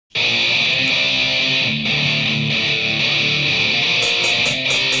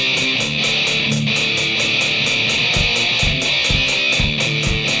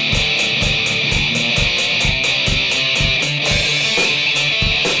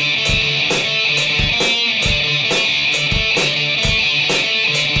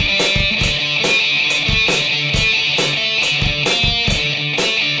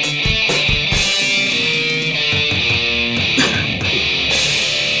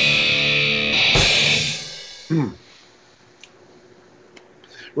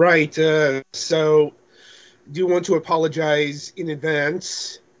Right, so do want to apologize in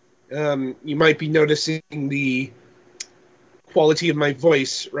advance. You might be noticing the quality of my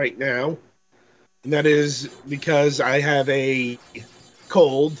voice right now. And that is because I have a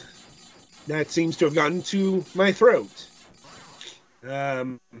cold that seems to have gotten to my throat. A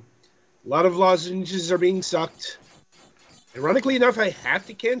lot of lozenges are being sucked. Ironically enough, I have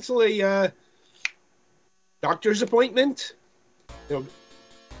to cancel a doctor's appointment. You know,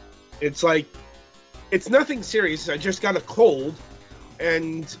 it's like, it's nothing serious. I just got a cold,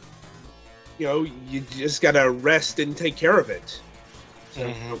 and you just gotta rest and take care of it.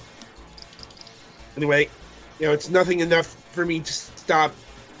 So, anyway, it's nothing enough for me to stop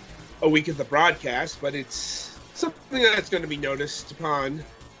a week of the broadcast, but it's something that's going to be noticed upon,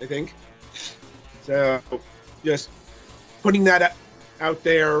 I think. So, just putting that out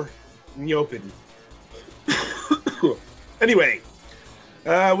there in the open. Anyway,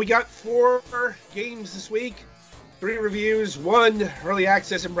 we got 4 games this week, 3 reviews, 1 early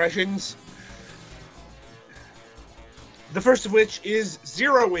access impressions. The first of which is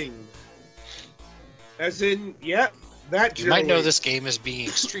Zero Wing. As in, that You might know this game as being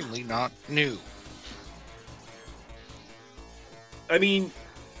extremely not new. I mean,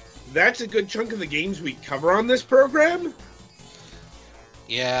 that's a good chunk of the games we cover on this program.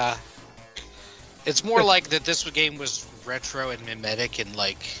 Yeah. It's more like that this game was retro and mimetic in,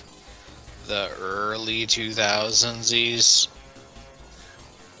 like, the early 2000s.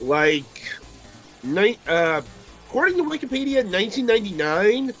 Like, according to Wikipedia,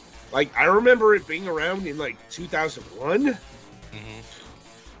 1999. Like, I remember it being around in, like, 2001.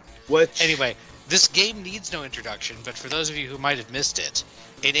 Which... Anyway, this game needs no introduction, but for those of you who might have missed it,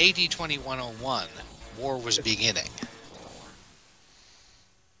 in AD 2101, war was beginning.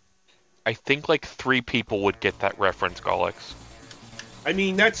 I think, like, 3 people would get that reference, Gollix. I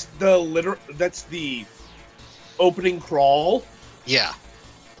mean, that's the opening crawl. Yeah.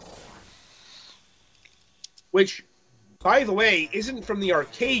 Which... by the way, isn't from the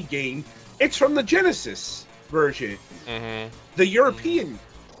arcade game. It's from the Genesis version. The European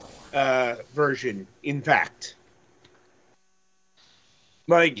version, in fact.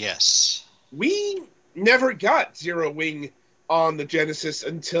 Like, yes. We never got Zero Wing on the Genesis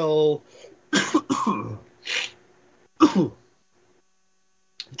until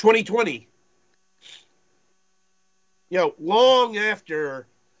 2020. Long after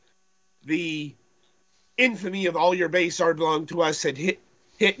the infamy of all your base are belong to us had hit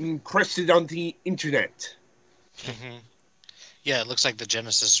and crested on the internet. Yeah, it looks like the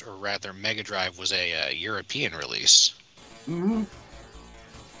Genesis, or rather Mega Drive, was a European release.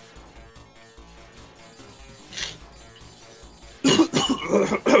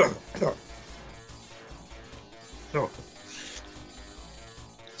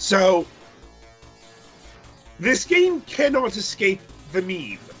 So, this game cannot escape the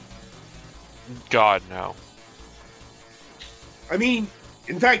meme. God, no. I mean,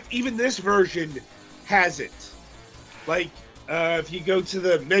 in fact, even this version has it. Like, if you go to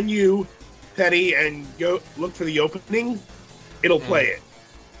the menu, Petty, and go look for the opening, it'll play it.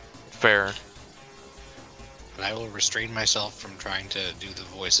 Fair. But I will restrain myself from trying to do the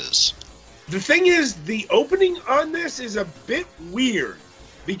voices. The thing is, the opening on this is a bit weird,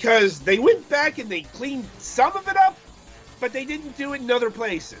 because they went back and they cleaned some of it up, but they didn't do it in other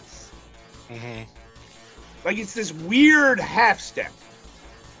places. Like, it's this weird half step.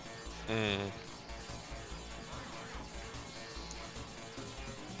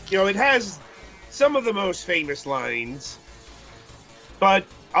 It has some of the most famous lines, but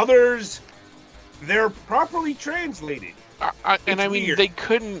others, they're properly translated. And I mean, weird. they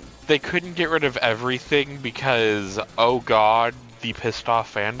couldn't get rid of everything because, oh god, the pissed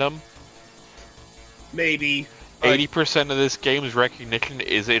off fandom. Maybe 80% of this game's recognition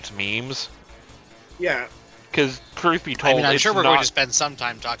is its memes. Yeah. Because, truth be told, I'm sure we're going to spend some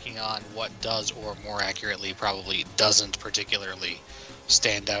time talking on what does, or more accurately, probably doesn't particularly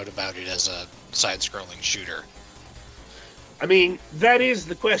stand out about it as a side-scrolling shooter. I mean, that is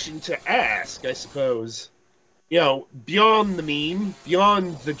the question to ask, I suppose. Beyond the meme,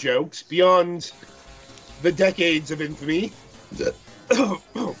 beyond the jokes, beyond the decades of infamy, does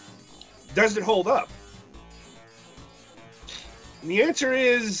it hold up? And the answer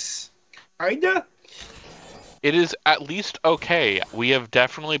is, kinda. It is at least okay. We have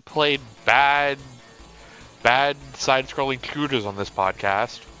definitely played bad side-scrolling shooters on this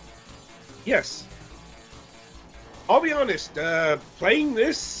podcast. Yes. I'll be honest, playing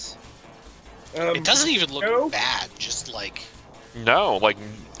this... it doesn't even look bad, just like... No, like...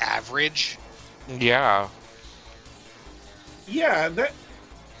 average. Yeah. Yeah,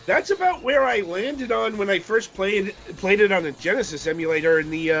 That's about where I landed on when I first played it on a Genesis emulator in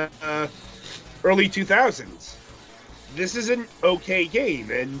the early 2000s. This is an okay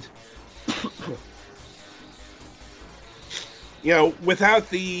game, and without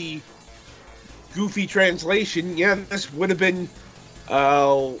the goofy translation, this would have been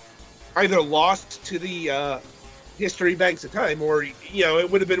either lost to the history banks of time, or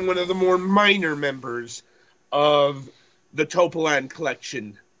it would have been one of the more minor members of the Topolan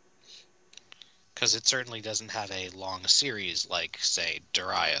collection. Because it certainly doesn't have a long series like, say,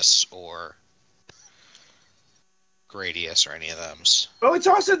 Darius or Gradius or any of them. Well, it's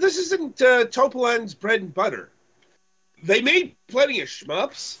also, this isn't Topolan's bread and butter. They made plenty of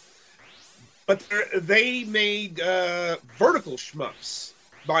shmups, but they made vertical shmups,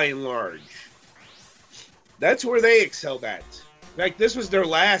 by and large. That's where they excelled at. In fact, this was their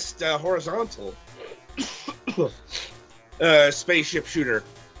last horizontal spaceship shooter.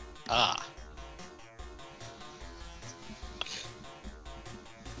 Ah.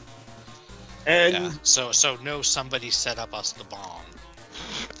 And yeah. So no, somebody set up us the bomb.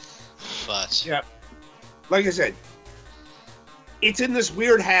 But yeah, like I said, it's in this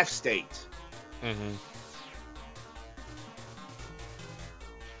weird half state. Mm-hmm.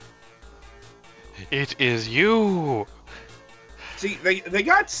 It is you. See, they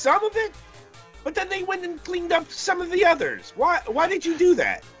got some of it, but then they went and cleaned up some of the others. Why did you do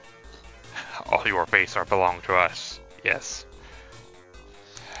that? All your base are belong to us. Yes.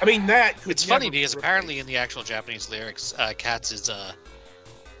 I mean, that could it's funny because apparently in the actual Japanese lyrics, Katz is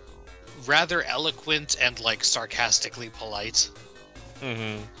rather eloquent and like sarcastically polite.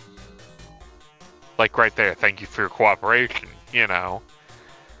 Mm-hmm. Like right there, thank you for your cooperation, Yeah.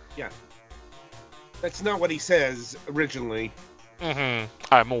 That's not what he says originally. Mm-hmm.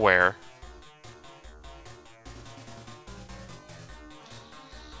 I'm aware.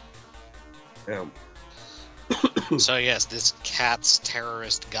 So yes, this Katz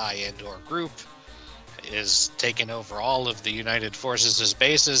terrorist guy and/or group is taking over all of the United Forces'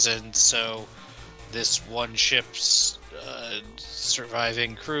 bases, and so this one ship's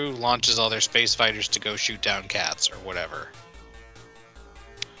surviving crew launches all their space fighters to go shoot down Katz or whatever.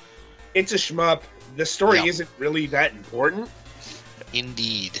 It's a shmup. The story isn't really that important.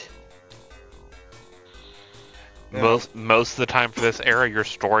 Indeed. Most of the time for this era, your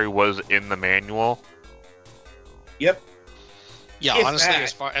story was in the manual. Yep. Yeah, honestly,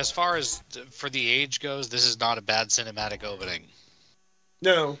 as far as for the age goes, this is not a bad cinematic opening.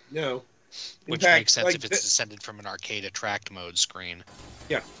 No. Which makes sense if it's descended from an arcade attract mode screen.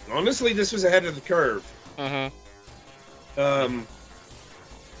 Yeah, honestly, this was ahead of the curve. Mm-hmm.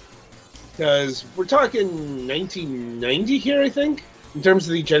 Because we're talking 1990 here, I think, in terms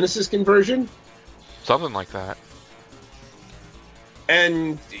of the Genesis conversion. Something like that.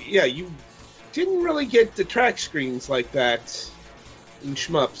 And yeah, you didn't really get the track screens like that in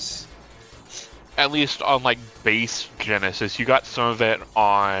shmups. At least on like base Genesis, you got some of it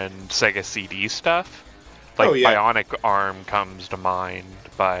on Sega CD stuff. Like Bionic Arm comes to mind,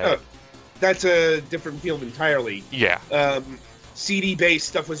 but that's a different field entirely. Yeah. CD-based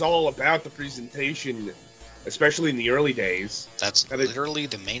stuff was all about the presentation, especially in the early days. That's literally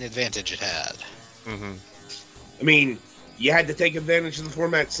the main advantage it had. Mm-hmm. I mean, you had to take advantage of the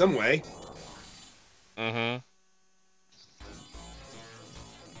format some way. Mm-hmm.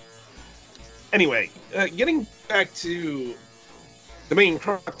 Anyway, getting back to the main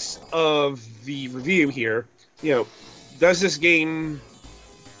crux of the review here, does this game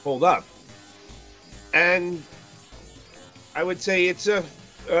hold up? And I would say it's a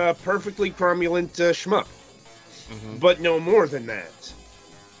perfectly cromulent shmup, but no more than that.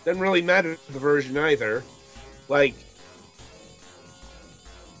 Doesn't really matter the version either. Like,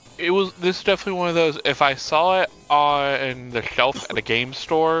 this is definitely one of those, if I saw it on the shelf at a game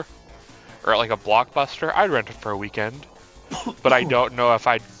store or at like a Blockbuster, I'd rent it for a weekend. But I don't know if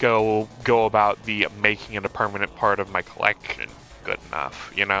I'd go about the making it a permanent part of my collection good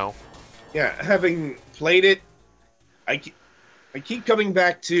enough, Yeah, having played it, I keep coming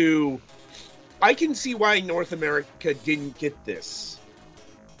back to, I can see why North America didn't get this.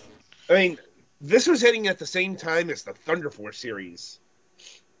 I mean, this was hitting at the same time as the Thunder Force series,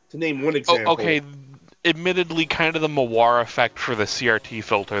 to name one example. Okay, admittedly, kind of the Mawar effect for the CRT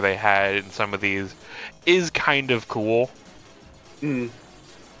filter they had in some of these is kind of cool.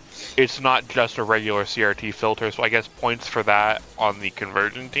 It's not just a regular CRT filter, so I guess points for that on the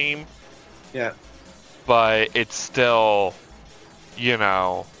conversion team. Yeah. But it's still,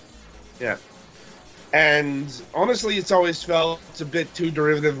 Yeah. And honestly, it's always felt a bit too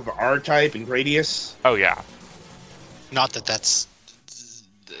derivative of R-Type and Gradius. Oh, yeah. Not that that's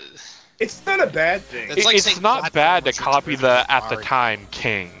It's not a bad thing. It's like It's saying not bad to platformers copy are the, at the Mario. time,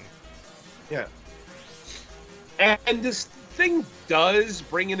 king. Yeah. And this thing does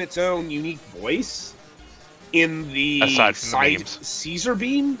bring in its own unique voice in the Aside from the memes. Caesar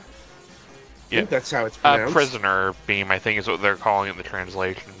beam. I Yeah. think that's how it's pronounced. Prisoner beam, I think, is what they're calling it in the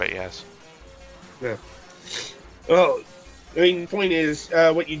translation, but yes. Yeah. Well, I mean, the point is,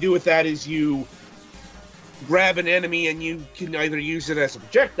 what you do with that is you grab an enemy and you can either use it as a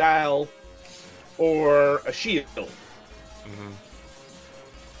projectile or a shield. Mm-hmm.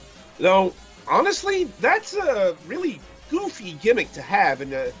 Though, honestly, that's a really goofy gimmick to have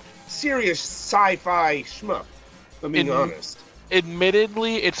in a serious sci-fi shmup, if I'm being honest.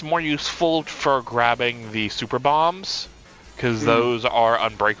 Admittedly, it's more useful for grabbing the super bombs, because those are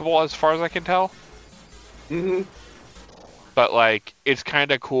unbreakable as far as I can tell. Mm-hmm. But, like, it's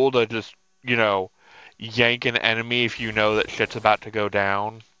kind of cool to just, you know, yank an enemy if you know that shit's about to go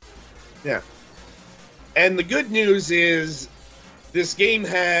down. Yeah. And the good news is this game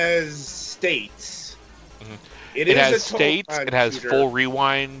has states. Mhm. It It is has a states, total-time it has shooter. full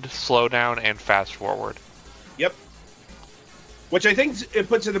rewind, slowdown, and fast forward. Yep. Which I think it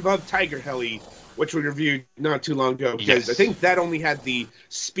puts it above Tiger Heli, which we reviewed not too long ago, because Yes. I think that only had the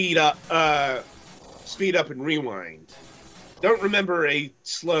speed up and rewind. Don't remember a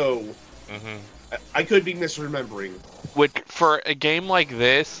slow. Mm-hmm. I could be misremembering. Which, for a game like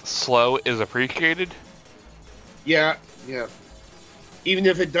this, slow is appreciated. Yeah. Even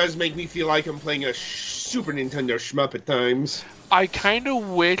if it does make me feel like I'm playing a Super Nintendo shmup at times. I kind of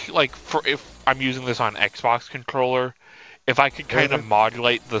wish, like, if I'm using this on Xbox controller, if I could kind of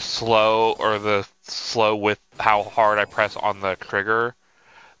modulate the slow with how hard I press on the trigger,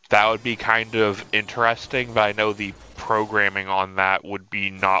 that would be kind of interesting, but I know the programming on that would be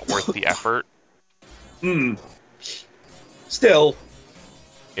not worth the effort. Still,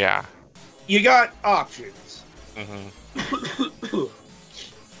 Yeah. you got options. Mm-hmm.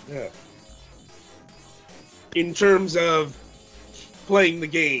 Yeah. In terms of playing the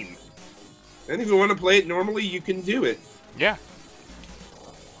game. And if you want to play it normally, you can do it. Yeah.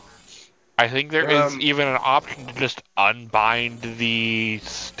 I think there is even an option to just unbind the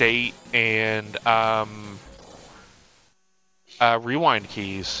state and rewind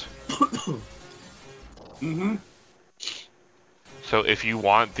keys. Mm-hmm. So if you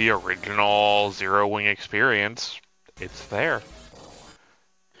want the original Zero Wing experience, it's there.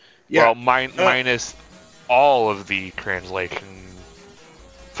 Yeah. Well, minus all of the translation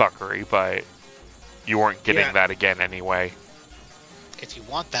fuckery, but you weren't getting that again anyway. If you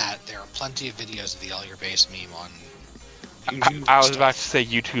want that, there are plenty of videos of the All Your Base meme on YouTube. I was about to say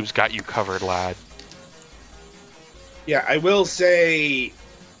YouTube's got you covered, lad. Yeah, I will say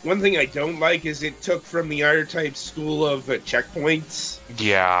one thing I don't like is it took from the R-Type school of checkpoints.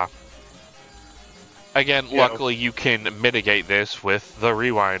 Yeah. Again, You know. luckily you can mitigate this with the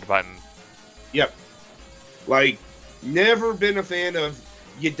rewind button. Yep. Like, never been a fan of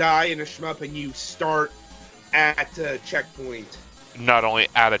you die in a shmup and you start at a checkpoint. Not only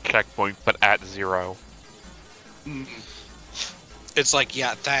at a checkpoint, but at 0. It's like,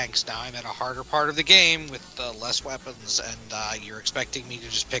 yeah, thanks. Now I'm at a harder part of the game with less weapons, and you're expecting me to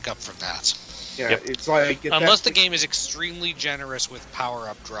just pick up from that. Yeah, Yep. it's like... Unless the game is extremely generous with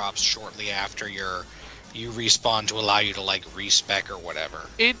power-up drops shortly after you respawn to allow you to, like, respec or whatever.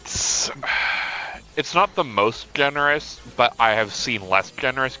 It's not the most generous, but I have seen less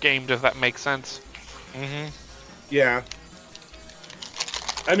generous games, if that makes sense. Mm-hmm. Yeah.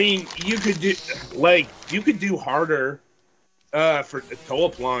 I mean, you could do harder for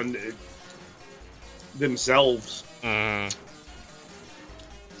Toaplon themselves. Mm.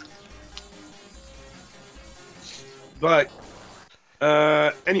 But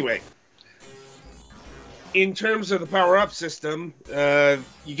anyway, in terms of the power-up system,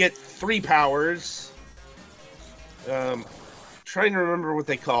 you get 3 powers. Trying to remember what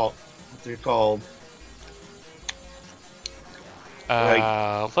they're called.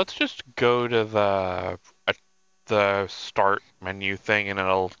 Let's just go to the start menu thing, and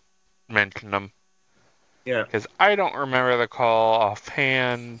it'll mention them. Yeah. Because I don't remember the call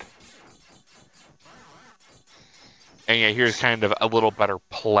offhand. And yeah, here's kind of a little better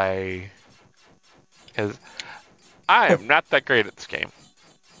play. Because I am not that great at this game.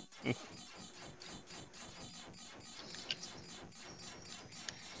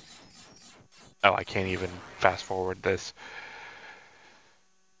 Oh, I can't even fast forward this.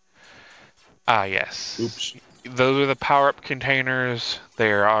 Ah, yes. Oops. Those are the power-up containers.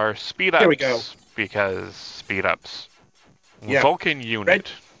 There are speed-ups. There we go. Because speed-ups. Yeah. Vulcan unit. Red-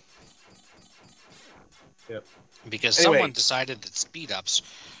 Yep. Because Anyway. someone decided that speed-ups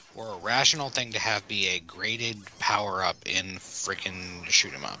or a rational thing to have be a graded power-up in freaking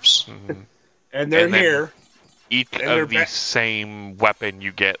shoot-'em-ups. Mhm. And they're And then here. Each And they're of the same weapon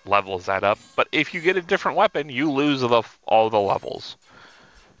you get levels that up, but if you get a different weapon, you lose all the levels.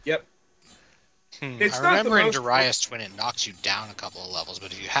 Yep. It's I not remember the in most... Darius Twin it knocks you down a couple of levels,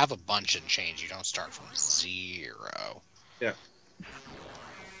 but if you have a bunch and change, you don't start from 0. Yeah.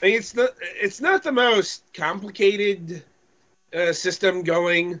 I mean, it's not the most complicated system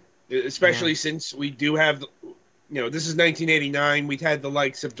going, especially since we do have, this is 1989. We'd had the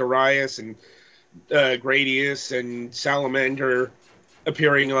likes of Darius and Gradius and Salamander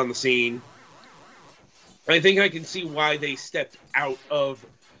appearing on the scene. I think I can see why they stepped out of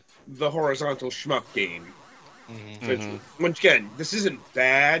the horizontal shmup game. Once again, this isn't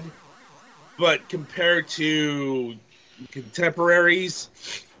bad, but compared to contemporaries,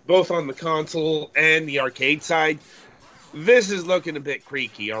 both on the console and the arcade side, this is looking a bit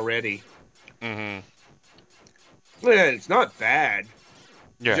creaky already. Yeah, it's not bad.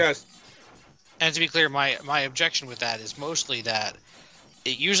 Yeah. And to be clear, my objection with that is mostly that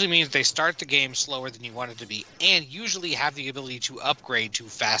it usually means they start the game slower than you want it to be, and usually have the ability to upgrade to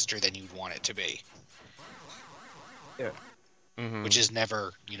faster than you'd want it to be. Yeah. Which is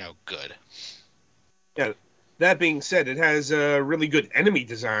never, good. Yeah. That being said, it has a really good enemy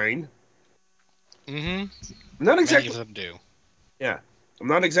design. Not exactly. Many of them do. Yeah. I'm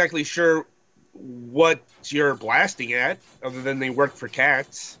not exactly sure what you're blasting at, other than they work for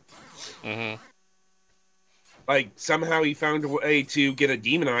cats. Like, somehow he found a way to get a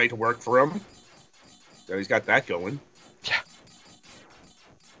demon eye to work for him. So he's got that going. Yeah.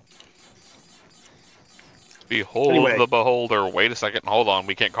 Behold Anyway. the beholder. Wait a second. Hold on.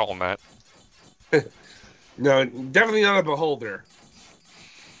 We can't call him that. No, definitely not a beholder.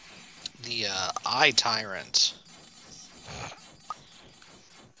 The Eye Tyrant.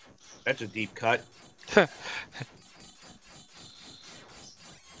 That's a deep cut.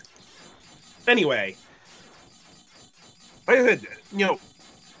 Anyway. Like I said,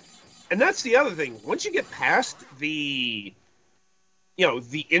 and that's the other thing. Once you get past the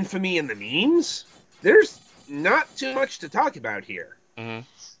infamy and the memes, there's not too much to talk about here.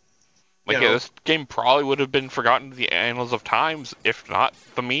 This game probably would have been forgotten in the annals of times, if not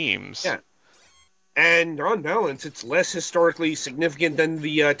the memes. Yeah. And on balance, it's less historically significant than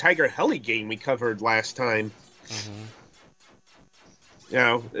the Tiger Heli game we covered last time.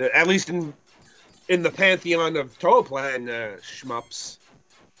 At least in the pantheon of Toaplan shmups.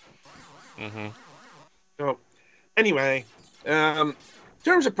 So, anyway, in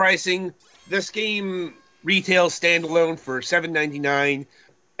terms of pricing, this game retails standalone for $7.99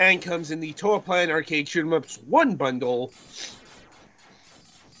 and comes in the Toaplan Arcade Shoot 'em Ups 1 bundle.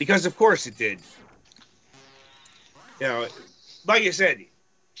 Because of course it did. Like I said,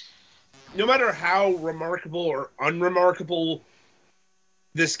 no matter how remarkable or unremarkable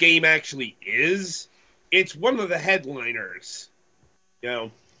this game actually is, it's one of the headliners.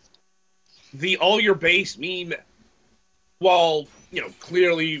 The all your base meme, while,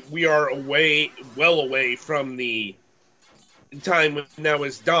 clearly we are well away from the time when that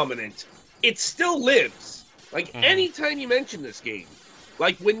was dominant, it still lives. Like, anytime you mention this game,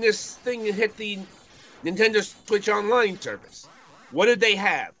 like when this thing hit the Nintendo Switch Online service, what did they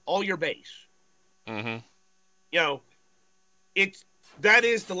have? All your base. That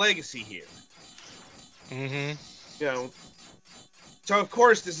is the legacy here. So of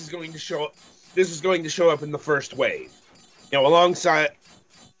course this is going to show up. This is going to show up in the first wave. Alongside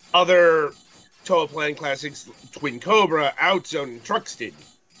other Toaplan classics, Twin Cobra, Outzone, and Truxted.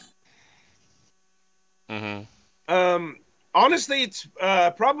 Honestly, it's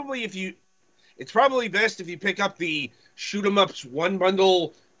probably best if you pick up the Shoot 'em Ups 1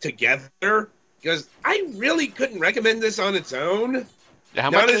 bundle together, because I really couldn't recommend this on its own. How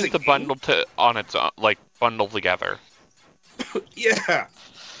much is the bundle on its own, like bundled together? Yeah,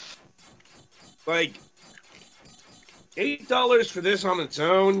 like $8 for this on its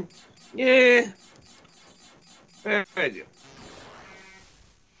own. Yeah,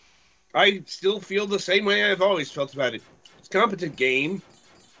 I still feel the same way I've always felt about it. It's a competent game.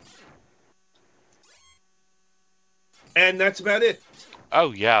 And that's about it.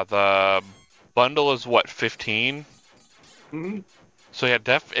 Oh, yeah. The bundle is, what, 15? So,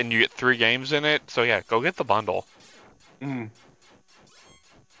 yeah, and you get 3 games in it. So, yeah, go get the bundle. All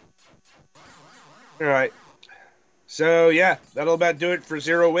right. So, yeah, that'll about do it for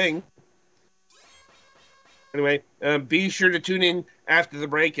Zero Wing. Anyway, be sure to tune in after the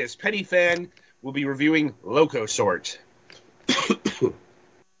break, as Petty Fan will be reviewing Loco Sort.